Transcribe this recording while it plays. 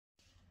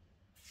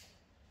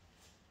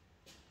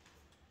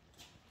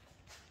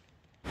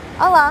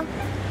Hola,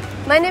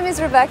 my name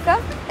is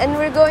Rebecca and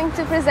we're going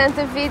to present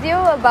a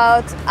video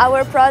about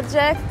our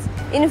project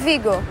in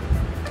Vigo.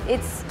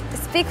 It's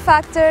Speak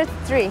Factor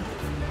 3.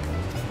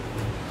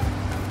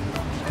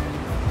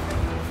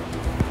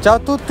 Ciao a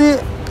tutti,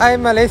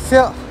 I'm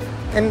Alessia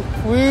and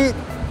we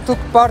took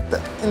part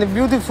in a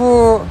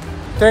beautiful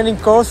training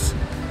course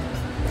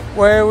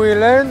where we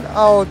learned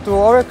how to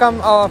overcome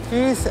our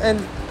fears and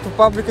to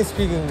public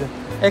speaking,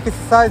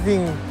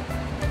 exercising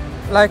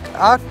like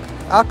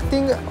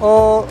acting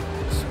or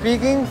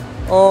speaking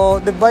or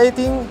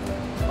debating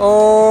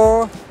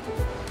or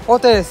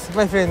what else,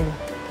 my friend?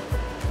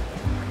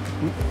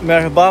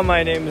 Merhaba,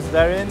 my name is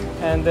Darren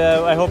and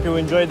I hope you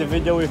enjoy the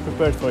video we've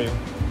prepared for you.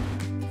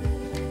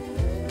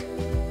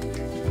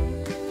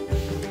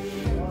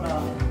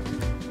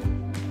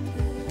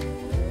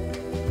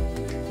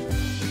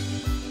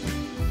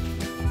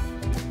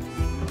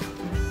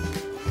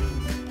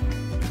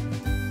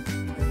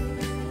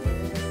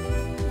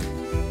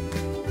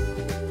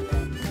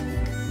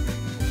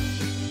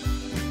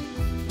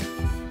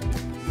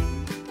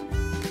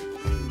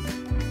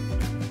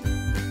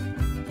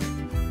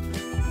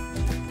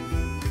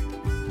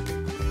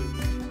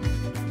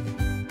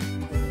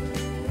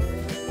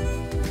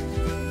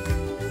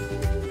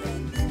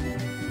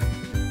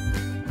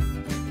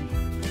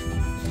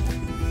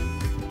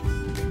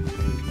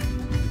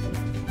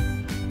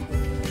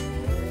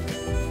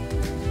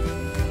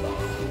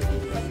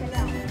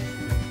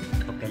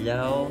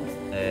 Bacalhau,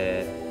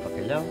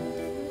 bacalhau,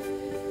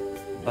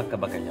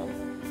 bacalhau.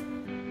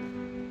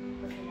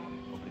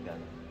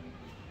 Obrigado.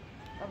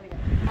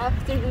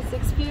 After this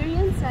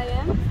experience, I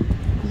am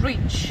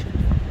Rich.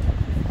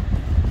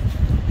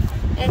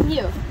 and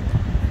you.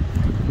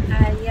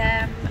 I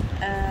am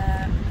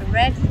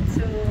ready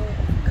to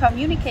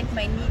communicate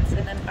my needs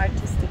in an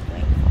artistic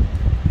way.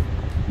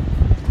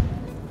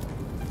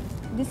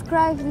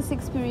 Describe this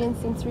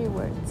experience in 3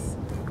 words.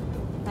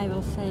 I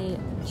will say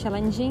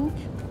challenging,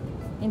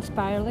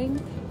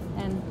 inspiring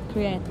and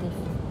creative.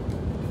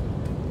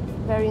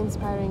 Very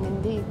inspiring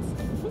indeed.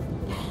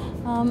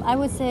 I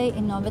would say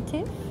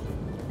innovative,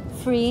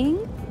 freeing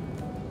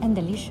and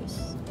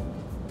delicious.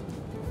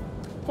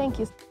 Thank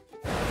you.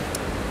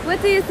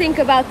 What do you think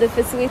about the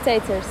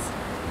facilitators?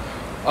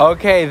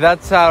 Okay,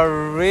 that's a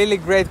really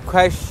great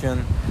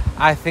question.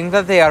 I think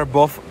that they are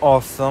both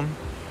awesome.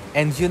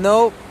 And you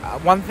know,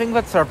 one thing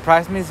that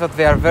surprised me is that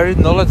they are very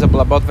knowledgeable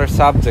about their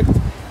subject.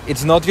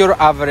 It's not your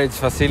average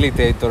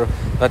facilitator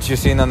that you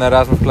see in an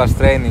Erasmus Plus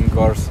training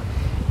course.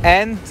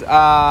 And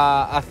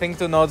a thing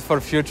to note for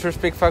future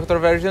Speak Factor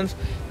versions,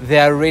 they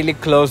are really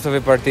close to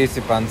the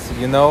participants.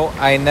 You know,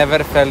 I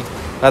never felt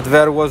that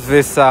there was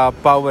this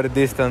power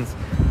distance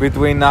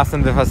between us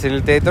and the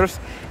facilitators.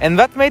 And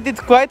that made it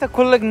quite a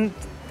cool and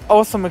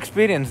awesome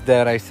experience,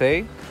 dare I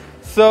say.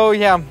 So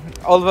yeah,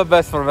 all the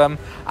best for them.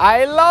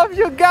 I love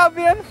you,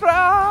 Gabby and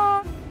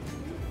Fran!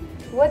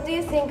 What do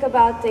you think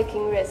about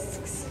taking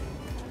risks?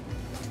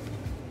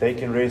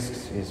 Taking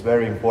risks is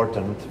very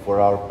important for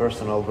our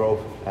personal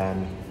growth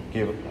and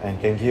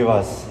can give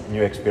us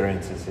new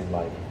experiences in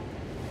life.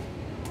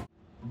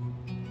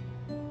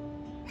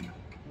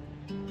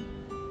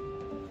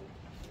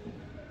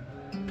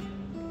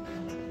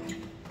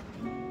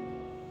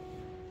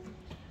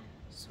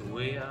 So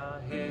we are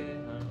here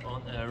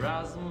on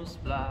Erasmus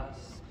Plus.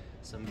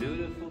 Some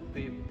beautiful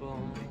people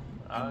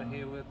are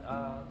here with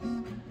us.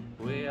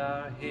 We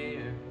are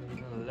here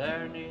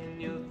learning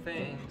new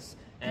things,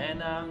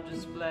 and I'm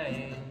just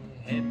playing,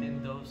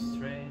 hitting those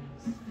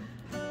strings,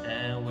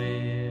 and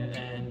we're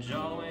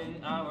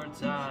enjoying our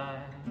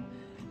time.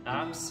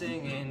 I'm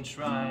singing,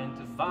 trying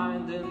to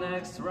find the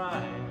next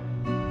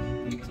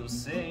rhyme to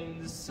sing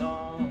the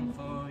song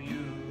for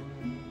you.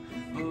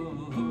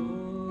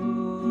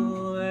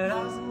 Ooh,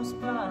 Erasmus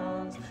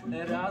Plus,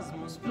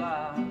 Erasmus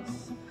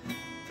Plus.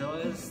 To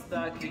jest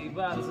taki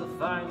bardzo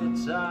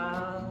fajny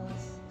czas.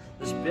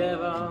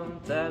 Śpiewam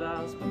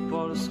teraz po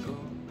polsku,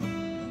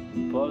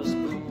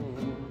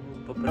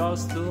 po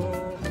prostu.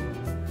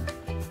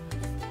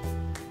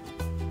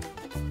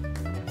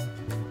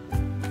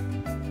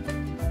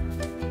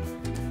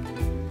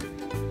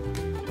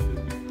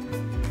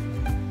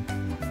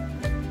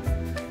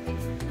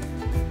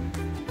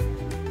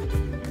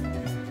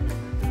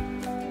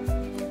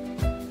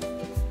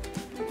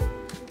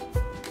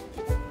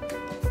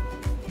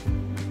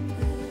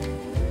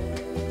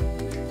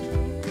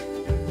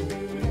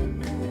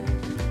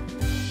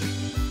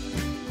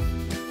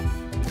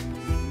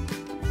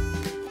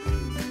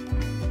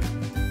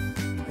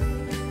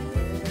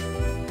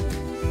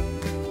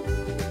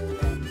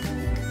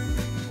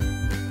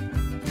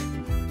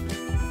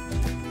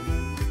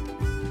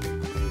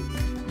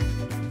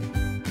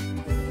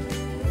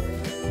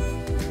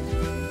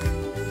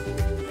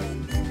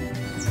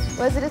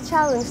 Was it a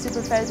challenge to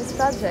prepare this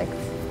project?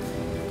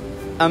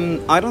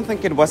 I don't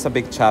think it was a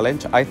big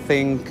challenge. I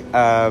think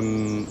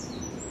the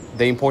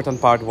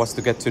important part was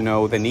to get to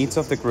know the needs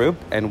of the group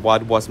and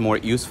what was more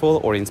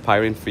useful or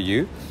inspiring for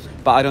you.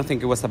 But I don't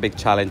think it was a big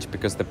challenge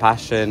because the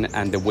passion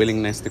and the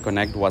willingness to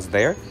connect was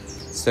there.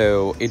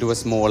 So it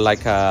was more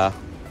like a,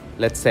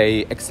 let's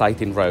say,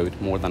 exciting road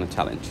more than a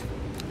challenge.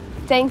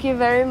 Thank you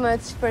very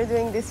much for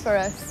doing this for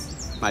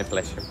us. My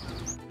pleasure.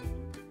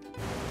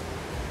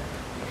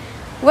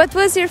 What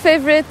was your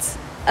favorite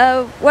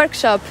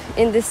workshop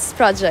in this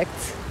project?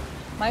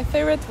 My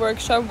favorite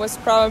workshop was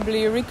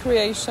probably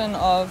recreation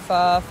of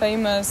a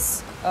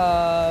famous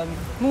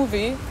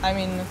movie,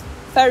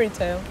 fairy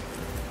tale.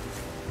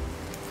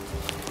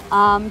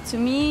 To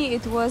me,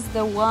 it was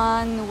the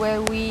one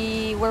where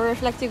we were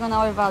reflecting on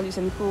our values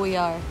and who we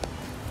are.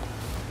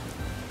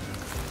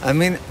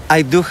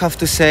 I do have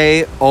to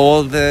say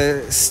all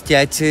the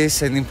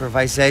sketches and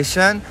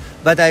improvisation,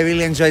 but I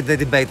really enjoyed the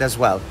debate as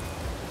well.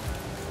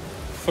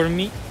 For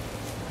me,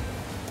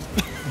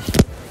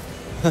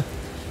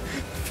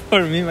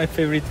 my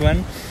favorite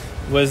one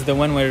was the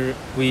one where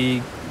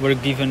we were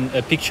given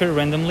a picture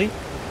randomly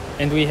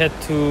and we had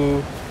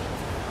to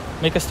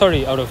make a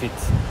story out of it.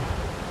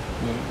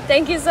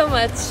 Thank you so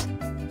much.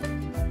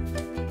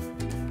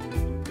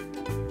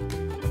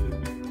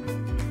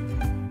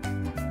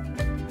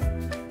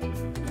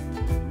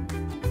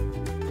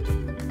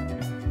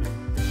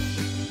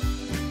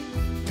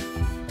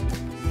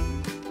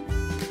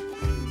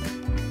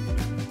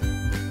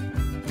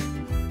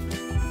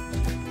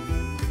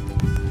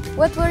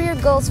 What were your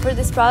goals for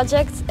this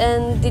project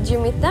and did you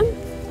meet them?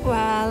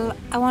 Well,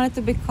 I wanted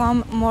to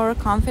become more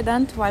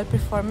confident while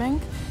performing,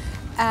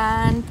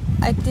 and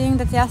I think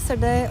that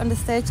yesterday on the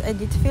stage I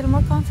did feel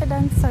more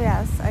confident, so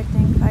yes, I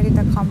think I did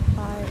accomplish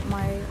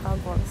my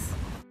goals.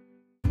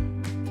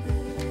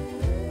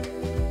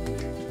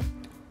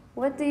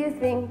 What do you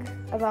think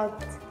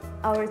about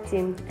our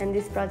team and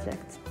this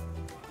project?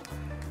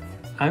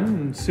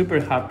 I'm super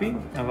happy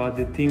about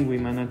the team we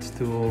managed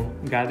to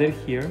gather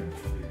here.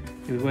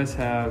 It was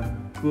a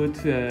good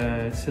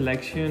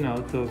selection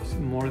out of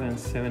more than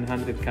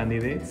 700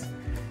 candidates,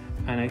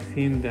 and I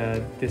think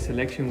that the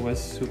selection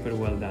was super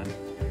well done.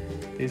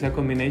 There's a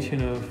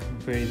combination of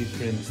very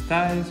different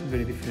styles,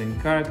 very different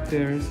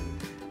characters,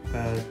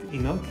 but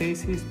in all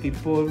cases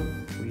people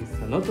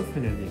with a lot of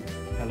energy,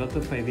 a lot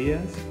of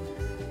ideas,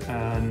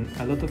 and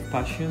a lot of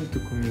passion to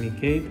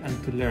communicate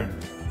and to learn.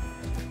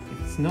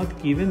 It's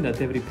not given that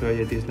every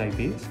project is like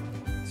this.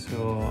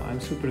 So I'm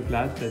super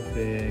glad that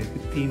the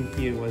team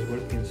here was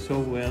working so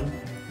well,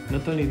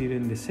 not only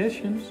during the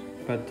sessions,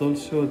 but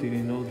also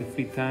during all the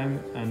free time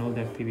and all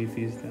the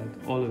activities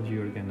that all of you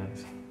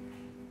organize.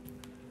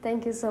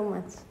 Thank you so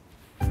much.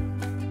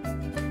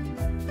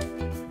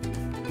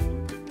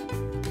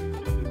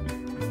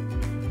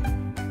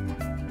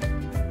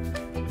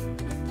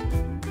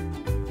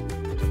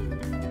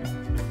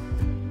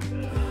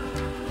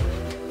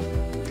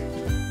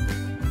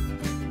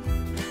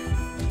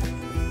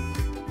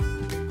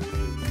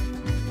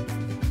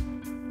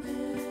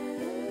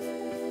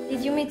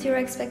 Did you meet your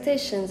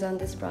expectations on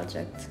this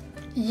project?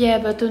 Yeah,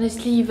 but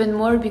honestly even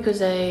more,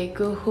 because I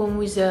go home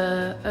with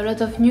a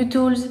lot of new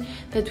tools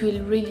that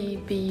will really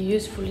be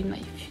useful in my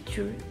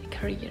future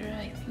career,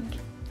 I think.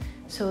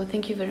 So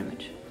thank you very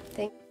much.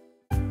 Thank you.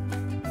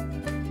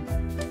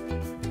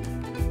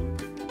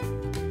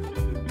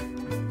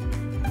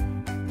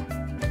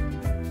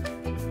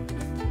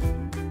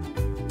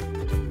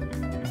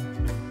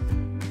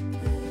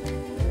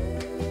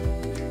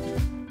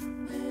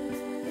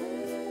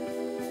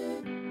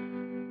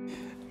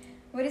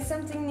 What is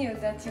something new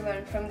that you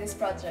learned from this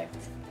project?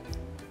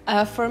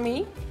 For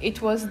me,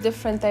 it was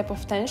different type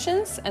of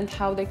tensions and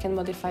how they can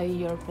modify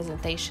your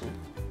presentation.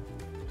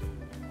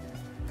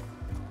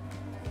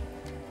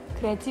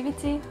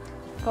 Creativity,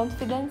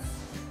 confidence,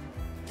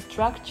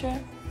 structure,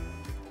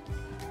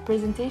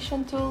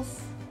 presentation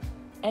tools,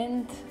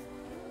 and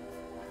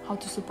how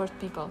to support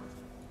people.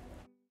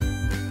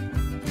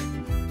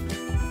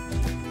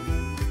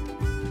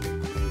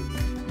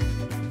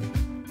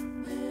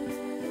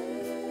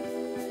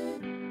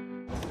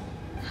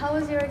 How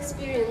was your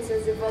experience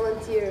as a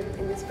volunteer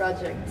in this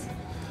project?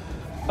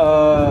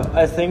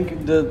 I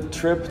think the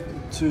trip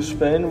to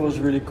Spain was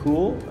really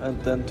cool, and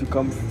then to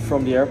come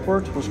from the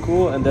airport was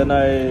cool, and then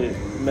I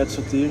met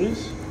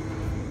Sotiris.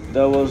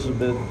 That was a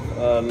bit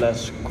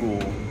less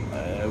cool,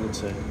 I would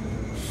say.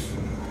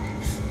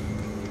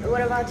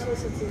 What about you,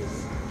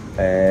 Sotiris?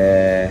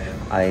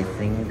 I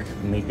think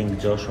meeting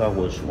Joshua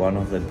was one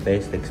of the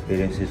best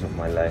experiences of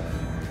my life.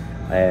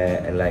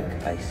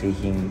 I see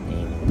him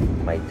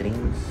in my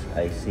dreams,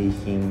 I see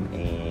him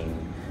in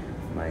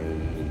my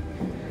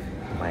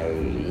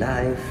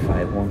life.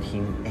 I want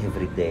him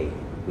every day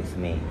with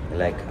me.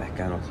 I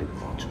cannot live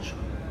without Joshua.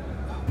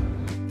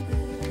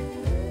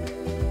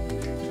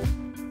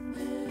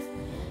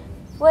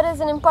 What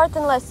is an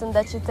important lesson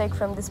that you take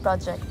from this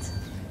project?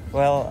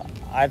 Well,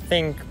 I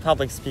think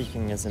public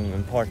speaking is an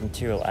important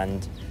tool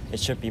and it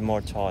should be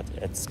more taught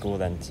at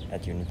school and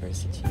at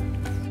university.